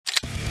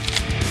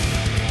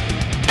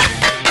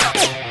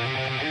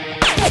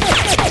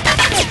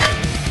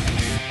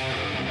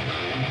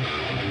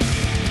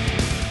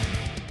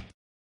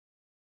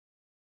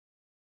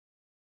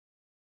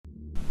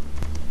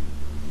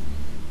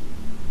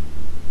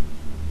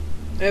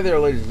Hey there,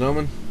 ladies and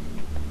gentlemen.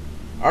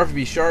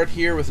 RVB Shard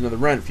here with another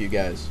rant for you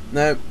guys.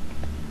 Now,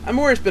 I'm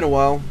aware it's been a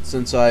while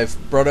since I've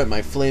brought out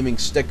my flaming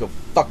stick of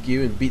fuck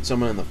you and beat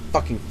someone in the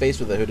fucking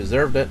face with it who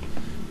deserved it.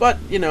 But,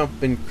 you know,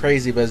 been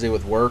crazy busy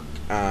with work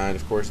and,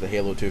 of course, the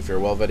Halo 2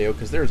 farewell video,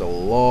 because there's a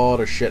lot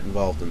of shit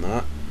involved in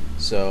that.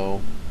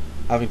 So,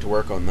 having to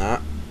work on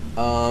that.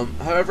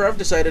 However, I've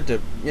decided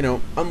to, you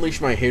know, unleash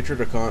my hatred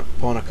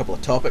upon a couple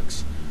of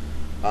topics.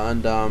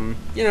 And,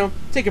 you know,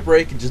 take a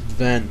break and just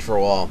vent for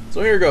a while.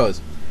 So here goes.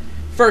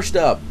 First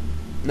up,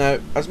 now,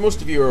 as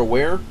most of you are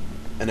aware,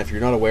 and if you're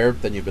not aware,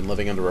 then you've been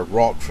living under a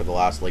rock for the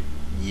last, like,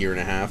 year and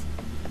a half,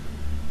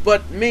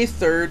 but May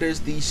 3rd is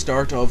the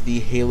start of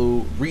the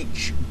Halo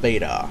Reach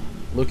beta,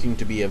 looking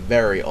to be a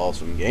very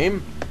awesome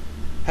game.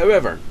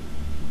 However,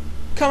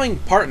 coming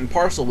part and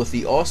parcel with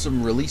the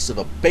awesome release of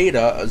a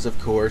beta is, of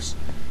course,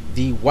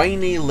 the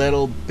whiny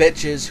little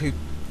bitches who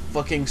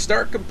fucking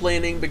start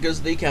complaining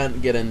because they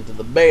can't get into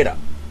the beta.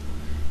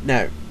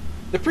 Now,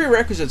 the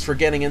prerequisites for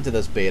getting into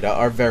this beta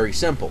are very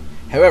simple.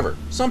 However,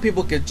 some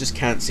people just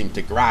can't seem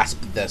to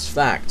grasp this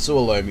fact, so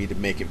allow me to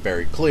make it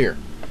very clear.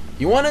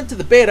 You want into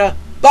the beta?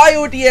 Buy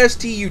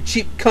ODST, you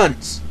cheap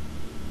cunts!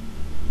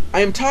 I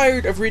am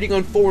tired of reading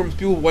on forums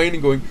people whining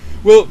going,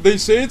 well, they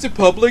say it's a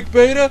public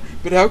beta,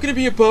 but how can it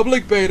be a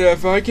public beta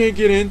if I can't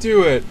get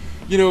into it?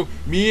 You know,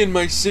 me and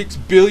my 6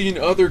 billion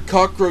other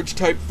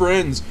cockroach-type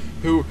friends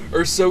who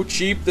are so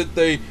cheap that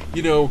they,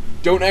 you know,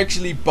 don't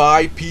actually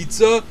buy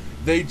pizza,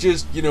 they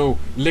just, you know,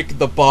 lick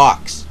the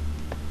box.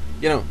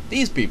 You know,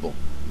 these people,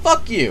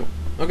 fuck you,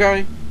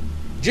 okay?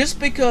 Just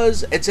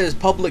because it says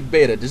public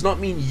beta does not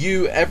mean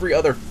you, every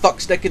other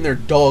fuckstick and their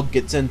dog,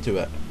 gets into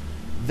it.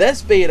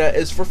 This beta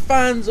is for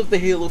fans of the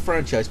Halo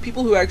franchise,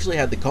 people who actually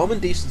had the common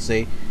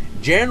decency,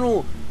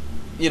 general,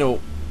 you know,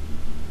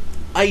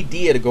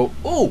 idea to go,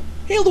 oh,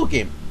 Halo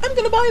game, I'm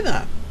gonna buy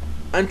that,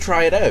 and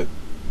try it out,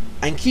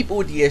 and keep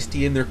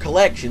ODST in their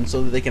collection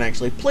so that they can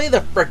actually play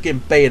the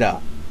frickin' beta.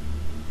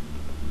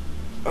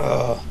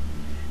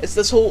 It's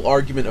this whole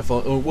argument of,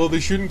 oh, well, they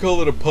shouldn't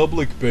call it a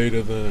public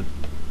beta then.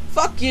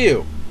 Fuck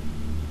you!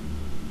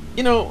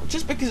 You know,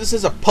 just because it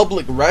says a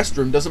public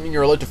restroom doesn't mean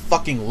you're allowed to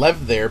fucking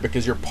live there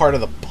because you're part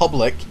of the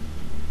public.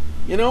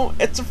 You know,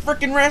 it's a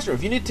frickin' restroom.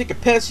 If you need to take a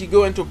piss, you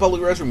go into a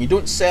public restroom. You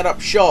don't set up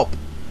shop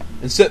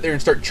and sit there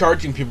and start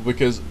charging people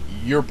because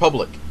you're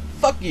public.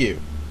 Fuck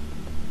you.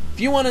 If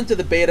you want into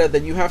the beta,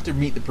 then you have to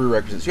meet the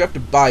prerequisites. You have to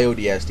buy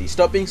ODST.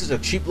 Stop being such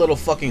a cheap little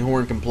fucking whore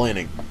and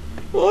complaining.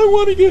 Well, I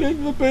want to get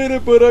into the beta,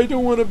 but I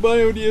don't want to buy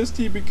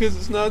ODST because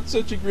it's not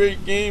such a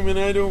great game and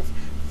I don't...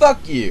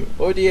 Fuck you!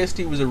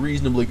 ODST was a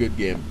reasonably good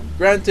game.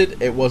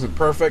 Granted, it wasn't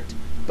perfect,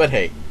 but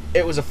hey,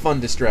 it was a fun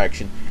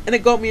distraction, and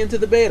it got me into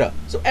the beta,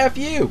 so F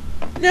you!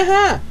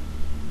 Nah!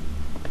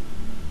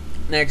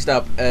 Next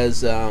up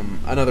is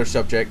another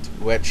subject,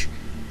 which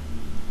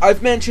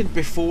I've mentioned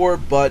before,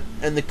 but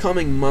in the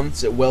coming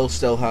months it will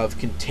still have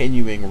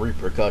continuing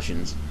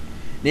repercussions.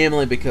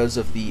 Namely because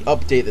of the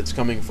update that's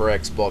coming for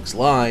Xbox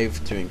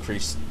Live to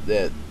increase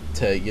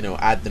you know,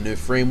 add the new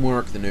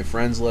framework, the new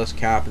friends list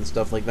cap and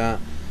stuff like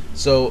that.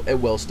 So it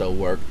will still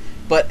work.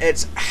 But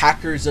it's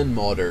hackers and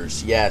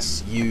modders.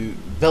 Yes, you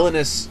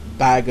villainous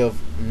bag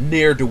of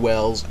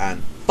ne'er-do-wells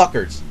and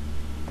fuckers.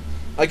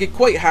 I could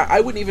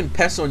I wouldn't even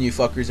piss on you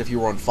fuckers if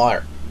you were on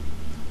fire.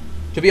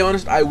 To be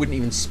honest, I wouldn't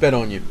even spit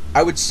on you.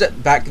 I would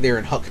sit back there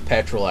and huck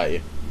petrol at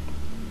you.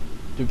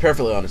 To be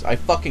perfectly honest, I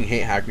fucking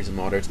hate hackers and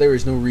modders. There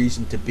is no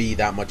reason to be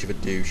that much of a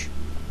douche.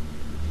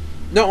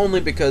 Not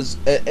only because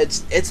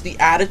it's the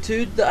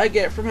attitude that I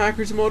get from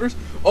hackers and modders.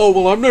 Oh,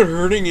 well, I'm not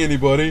hurting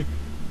anybody.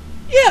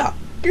 Yeah,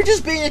 you're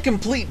just being a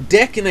complete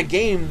dick in a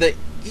game that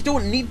you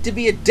don't need to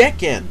be a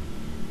dick in.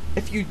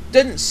 If you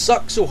didn't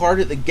suck so hard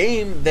at the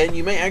game, then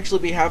you might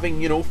actually be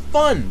having, you know,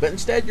 fun. But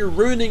instead, you're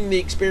ruining the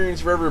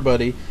experience for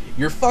everybody.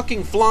 You're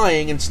fucking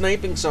flying and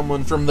sniping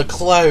someone from the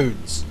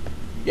clouds.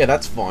 Yeah,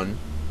 that's fun.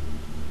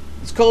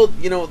 It's called,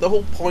 you know, the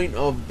whole point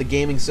of the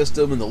gaming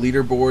system and the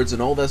leaderboards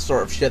and all this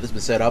sort of shit that's been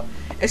set up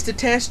is to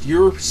test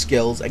your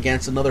skills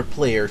against another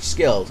player's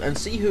skills and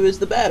see who is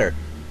the better.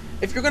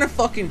 If you're gonna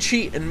fucking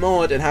cheat and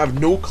mod and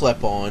have no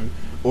clip on,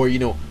 or, you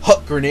know,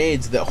 huck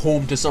grenades that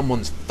home to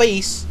someone's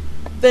face,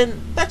 then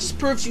that just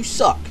proves you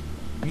suck.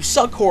 You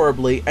suck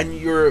horribly, and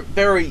you're a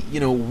very, you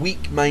know,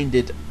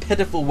 weak-minded,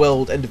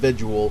 pitiful-willed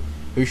individual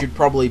who should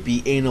probably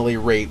be anally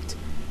raped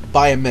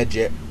by a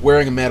midget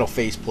wearing a metal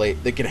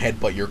faceplate that can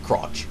headbutt your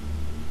crotch.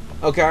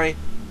 Okay?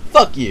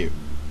 Fuck you.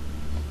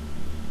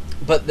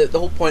 But the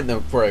whole point, though,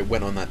 before I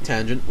went on that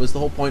tangent, was the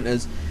whole point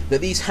is that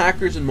these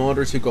hackers and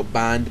modders who got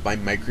banned by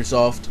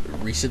Microsoft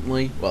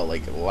recently, well,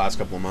 like the last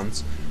couple of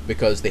months,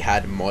 because they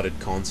had modded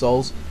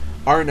consoles,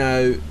 are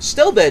now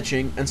still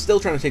bitching and still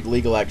trying to take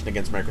legal action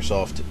against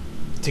Microsoft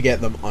to get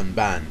them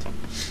unbanned.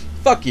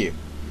 Fuck you.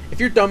 If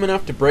you're dumb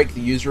enough to break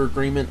the user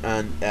agreement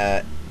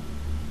and,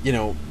 you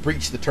know,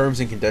 breach the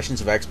terms and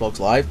conditions of Xbox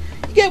Live,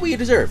 you get what you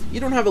deserve. You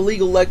don't have a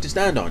legal leg to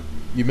stand on.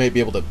 You may be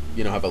able to,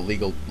 you know, have a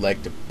legal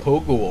leg to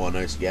pogo on,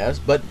 I guess,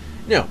 but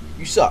no,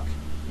 you suck.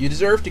 You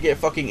deserve to get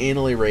fucking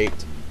anally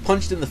raped,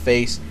 punched in the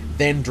face,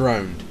 then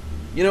drowned.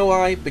 You know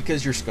why?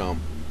 Because you're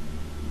scum.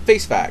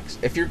 Face facts.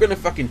 If you're gonna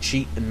fucking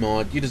cheat and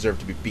mod, you deserve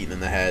to be beaten in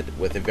the head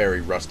with a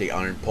very rusty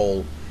iron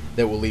pole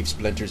that will leave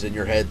splinters in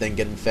your head, then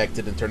get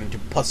infected and turn into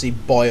pussy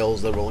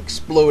boils that will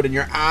explode in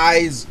your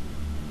eyes.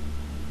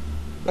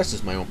 That's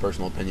just my own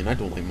personal opinion. I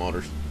don't like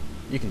modders.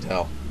 You can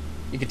tell.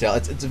 You can tell.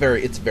 It's a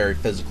very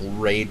physical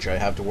rage I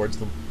have towards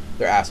them.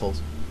 They're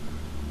assholes.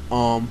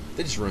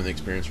 They just ruin the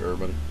experience for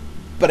everybody.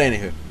 But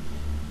anywho,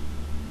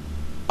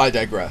 I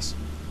digress.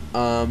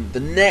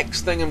 The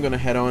next thing I'm going to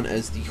head on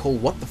is the whole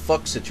what the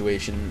fuck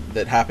situation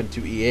that happened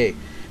to EA.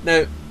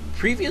 Now,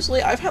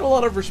 previously, I've had a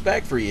lot of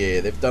respect for EA.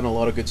 They've done a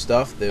lot of good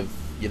stuff. They've,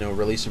 you know,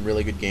 released some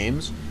really good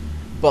games.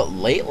 But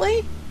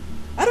lately,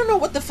 I don't know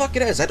what the fuck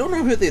it is. I don't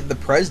know who the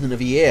president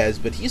of EA is,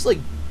 but he's like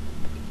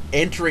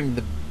entering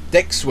the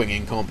dick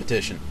swinging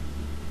competition.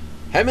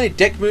 How many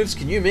dick moves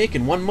can you make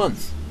in 1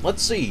 month?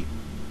 Let's see.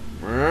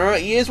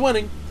 EA is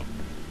winning.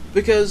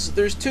 Because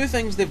there's two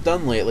things they've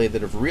done lately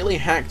that have really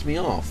hacked me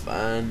off,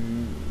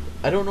 and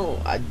I don't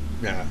know.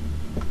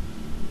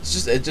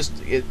 It's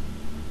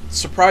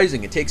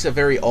surprising. It takes a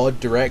very odd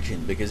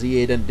direction because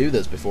EA didn't do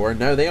this before, and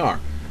now they are,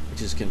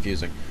 which is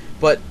confusing.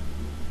 But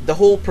the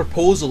whole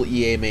proposal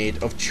EA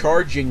made of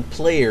charging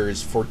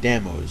players for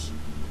demos.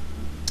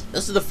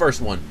 This is the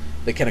first one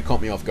that kind of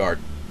caught me off guard.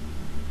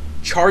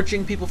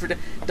 Charging people for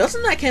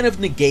doesn't that kind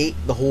of negate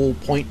the whole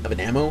point of a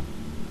demo?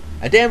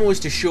 A demo is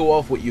to show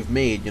off what you've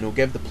made, you know,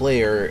 give the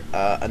player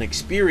an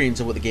experience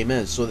of what the game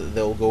is, so that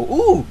they'll go,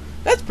 ooh,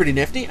 that's pretty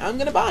nifty, I'm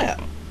gonna buy it.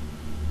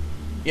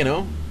 You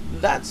know,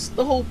 that's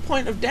the whole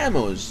point of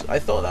demos. I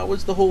thought that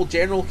was the whole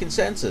general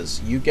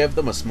consensus. You give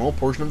them a small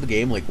portion of the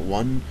game, like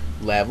one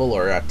level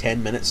or a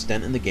 10-minute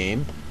stint in the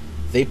game,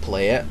 they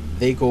play it,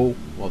 they go,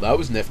 well, that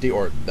was nifty,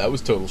 or that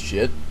was total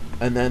shit,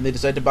 and then they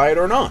decide to buy it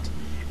or not.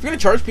 If you're gonna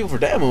charge people for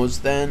demos,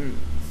 then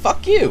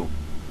fuck you.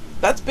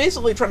 That's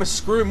basically trying to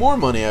screw more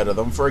money out of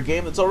them for a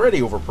game that's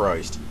already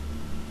overpriced.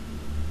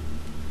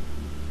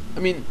 I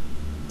mean,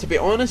 to be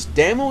honest,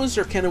 demos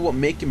are kind of what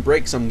make and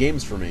break some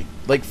games for me.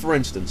 Like, for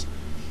instance,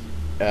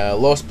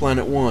 Lost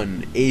Planet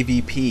 1,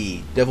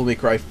 AVP, Devil May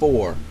Cry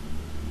 4.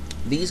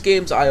 These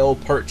games I all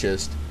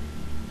purchased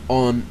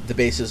on the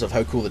basis of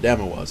how cool the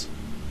demo was.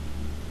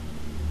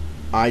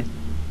 I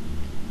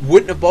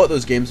wouldn't have bought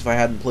those games if I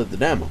hadn't played the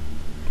demo.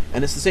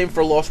 And it's the same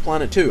for Lost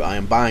Planet 2. I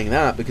am buying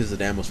that because the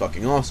demo's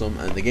fucking awesome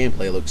and the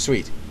gameplay looks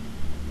sweet.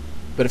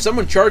 But if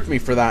someone charged me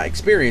for that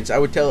experience, I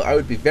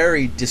would be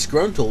very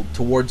disgruntled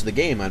towards the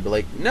game. I'd be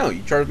like, no,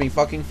 you charged me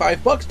fucking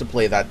 $5 to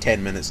play that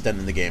 10-minute stint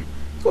in the game.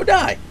 Go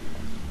die.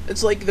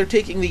 It's like they're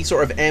taking the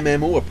sort of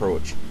MMO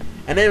approach.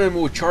 An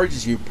MMO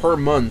charges you per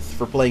month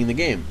for playing the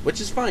game,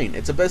 which is fine.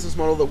 It's a business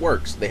model that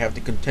works. They have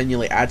to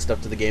continually add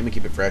stuff to the game and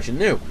keep it fresh and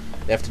new.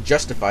 They have to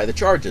justify the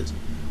charges.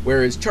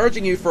 Whereas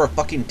charging you for a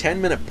fucking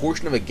 10-minute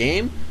portion of a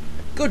game?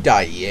 Go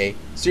die, EA.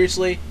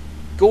 Seriously?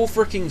 Go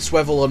freaking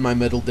swivel on my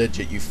middle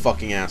digit, you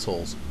fucking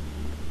assholes.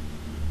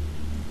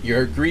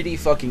 You're greedy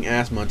fucking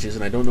ass munches,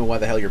 and I don't know why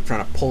the hell you're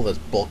trying to pull this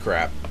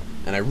bullcrap.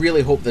 And I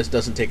really hope this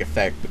doesn't take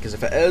effect, because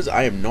if it is,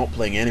 I am not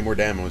playing any more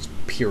demos,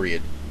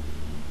 period.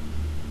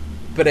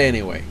 But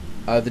anyway,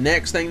 the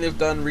next thing they've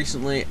done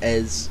recently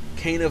is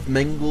kind of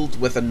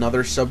mingled with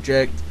another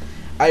subject.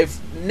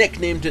 I've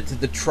nicknamed it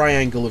the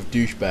Triangle of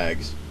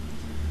Douchebags.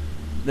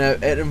 Now,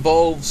 it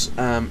involves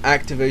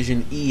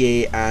Activision,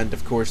 EA, and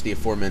of course the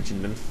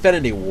aforementioned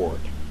Infinity Ward.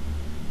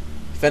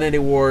 Infinity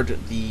Ward,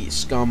 the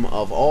scum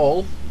of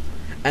all.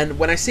 And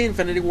when I say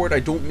Infinity Ward, I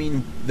don't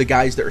mean the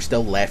guys that are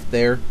still left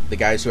there, the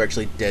guys who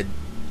actually did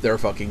their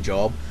fucking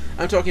job.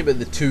 I'm talking about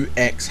the two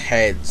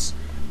ex-heads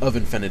of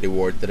Infinity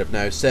Ward that have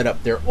now set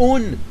up their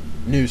own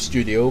new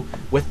studio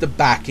with the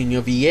backing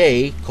of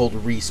EA called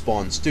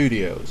Respawn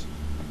Studios.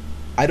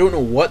 I don't know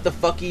what the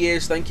fuck EA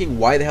is thinking,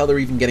 why the hell they're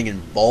even getting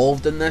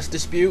involved in this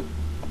dispute,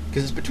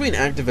 because it's between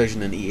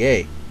Activision and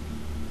EA.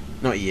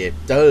 Not EA,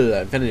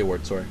 Infinity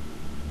Ward, sorry.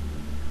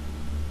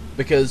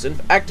 Because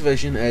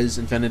Activision is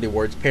Infinity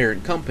Ward's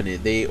parent company.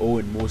 They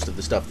own most of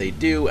the stuff they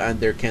do,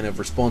 and they're kind of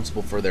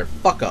responsible for their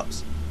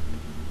fuck-ups.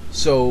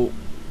 So,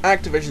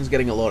 Activision's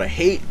getting a lot of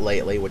hate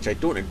lately, which I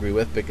don't agree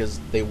with, because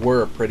they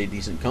were a pretty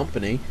decent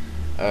company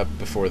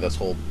before this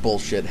whole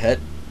bullshit hit.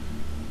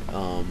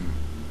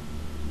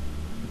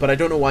 But I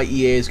don't know why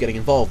EA is getting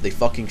involved. They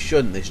fucking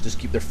shouldn't. They should just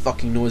keep their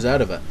fucking nose out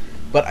of it.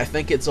 But I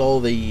think it's all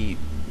the...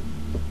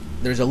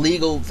 There's a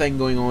legal thing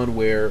going on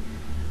where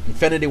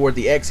Infinity Ward,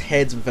 the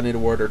ex-heads of Infinity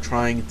Ward, are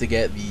trying to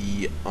get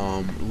the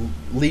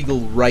legal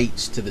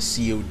rights to the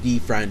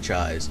COD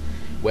franchise,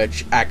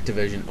 which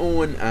Activision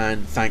own,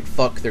 and thank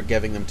fuck they're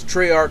giving them to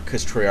Treyarch,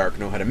 because Treyarch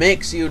know how to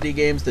make COD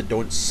games that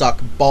don't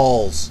suck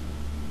balls.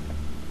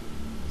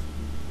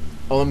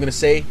 All I'm going to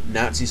say,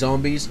 Nazi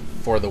zombies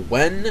for the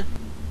win.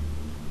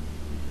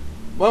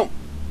 Well,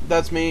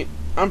 that's me.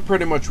 I'm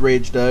pretty much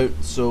raged out,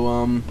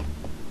 so,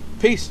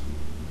 peace.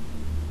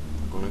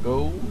 I'm gonna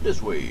go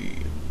this way.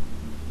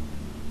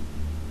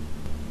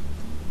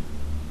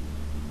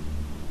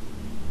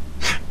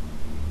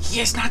 He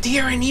is not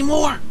here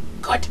anymore.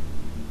 Good.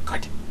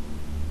 Good.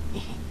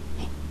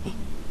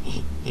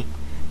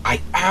 I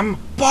am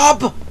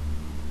Bob.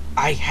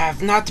 I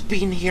have not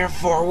been here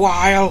for a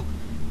while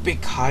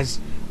because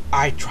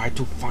I tried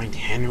to find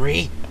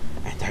Henry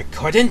and I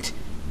couldn't.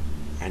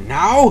 And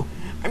now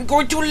I'm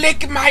going to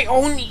lick my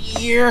own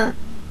ear.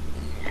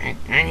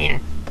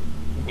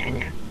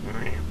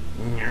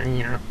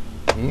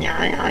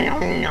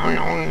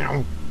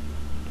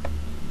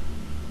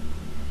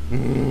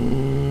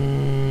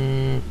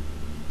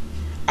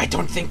 I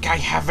don't think I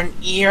have an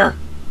ear.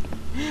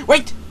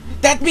 Wait,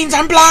 that means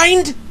I'm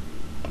blind?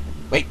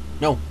 Wait,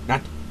 no,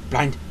 not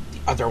blind, the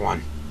other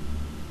one.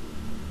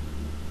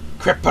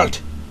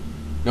 Crippled.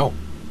 No,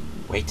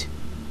 wait,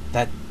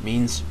 that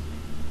means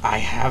I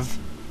have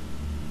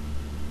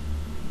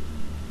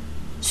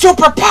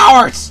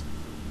superpowers!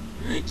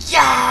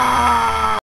 Yeah!